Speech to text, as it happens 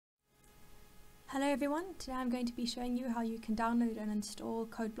Hello everyone, today I'm going to be showing you how you can download and install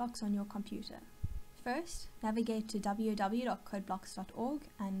CodeBlocks on your computer. First, navigate to www.codeblocks.org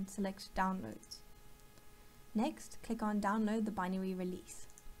and select Downloads. Next, click on Download the binary release.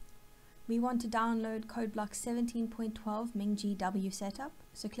 We want to download CodeBlocks 17.12 MingGW setup,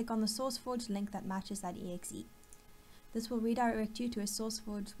 so click on the SourceForge link that matches that exe. This will redirect you to a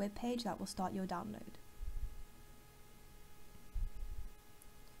SourceForge webpage that will start your download.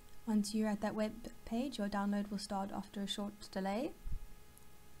 Once you're at that web page, your download will start after a short delay.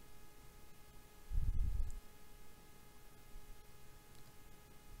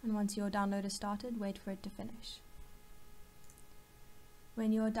 And once your download is started, wait for it to finish.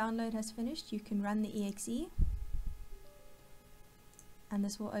 When your download has finished, you can run the exe, and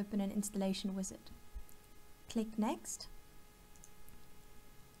this will open an installation wizard. Click Next,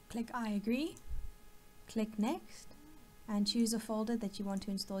 click I agree, click Next, and choose a folder that you want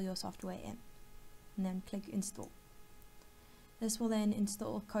to install your software in, and then click Install. This will then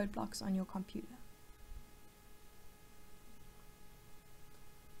install CodeBlocks on your computer.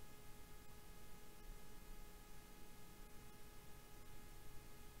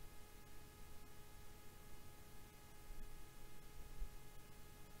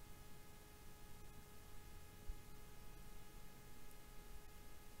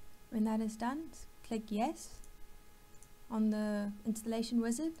 When that is done, click Yes. On the installation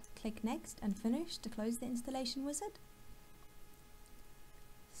wizard, click Next and Finish to close the installation wizard.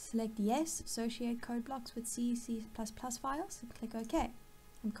 Select Yes, associate CodeBlocks with C++ files, and click OK.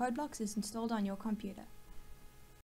 And CodeBlocks is installed on your computer.